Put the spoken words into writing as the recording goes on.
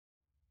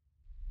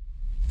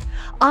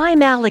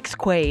I'm Alex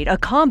Quade, a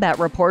combat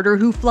reporter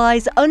who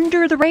flies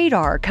under the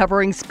radar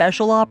covering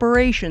special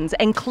operations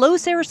and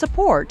close air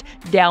support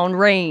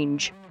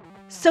downrange.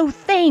 So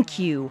thank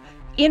you,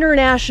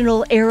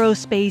 International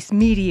Aerospace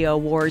Media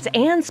Awards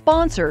and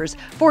sponsors,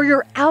 for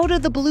your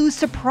out-of-the-blue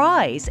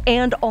surprise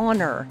and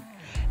honor.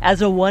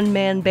 As a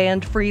one-man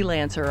band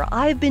freelancer,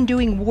 I've been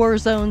doing war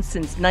zones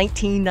since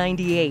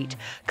 1998,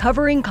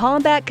 covering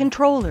combat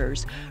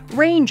controllers,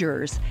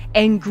 rangers,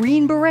 and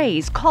Green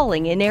Berets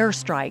calling in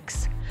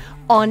airstrikes.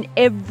 On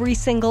every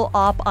single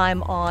op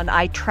I'm on,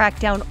 I track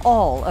down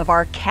all of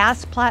our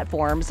CAS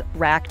platforms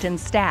racked and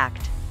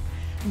stacked.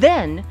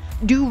 Then,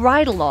 do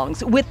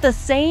ride-alongs with the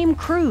same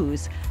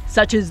crews,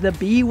 such as the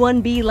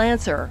B-1B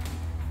Lancer.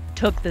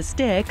 Took the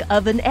stick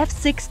of an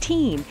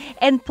F-16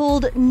 and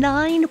pulled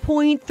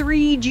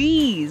 9.3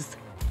 Gs.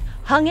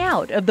 Hung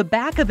out of the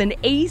back of an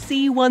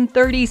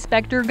AC-130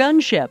 Spectre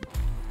gunship.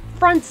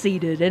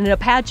 Front-seated in an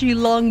Apache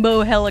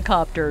Longbow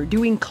helicopter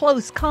doing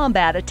close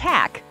combat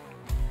attack.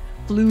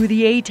 Flew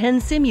the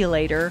A-10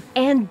 simulator,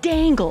 and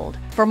dangled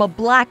from a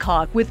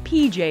Blackhawk with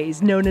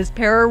PJs known as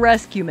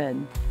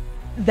pararescuemen.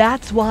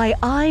 That's why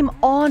I'm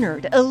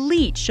honored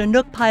elite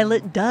Chinook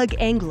pilot Doug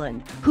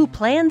Englund, who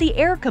planned the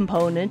air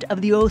component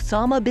of the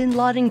Osama bin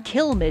Laden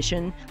kill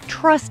mission,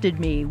 trusted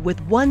me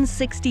with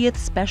 160th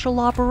Special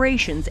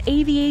Operations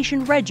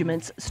Aviation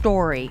Regiment's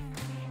story.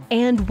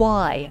 And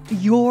why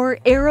your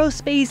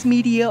Aerospace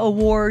Media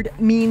Award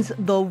means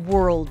the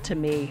world to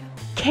me.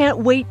 Can't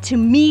wait to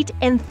meet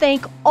and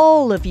thank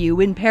all of you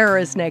in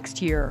Paris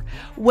next year,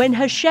 when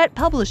Hachette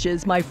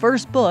publishes my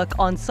first book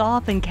on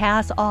SOF and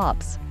CAS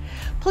ops.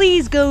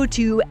 Please go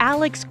to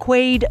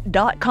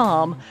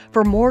alexquade.com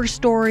for more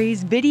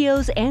stories,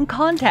 videos, and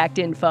contact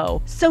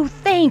info. So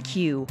thank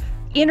you,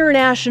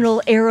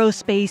 International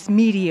Aerospace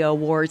Media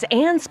Awards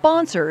and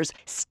sponsors.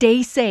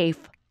 Stay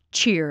safe.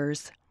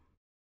 Cheers.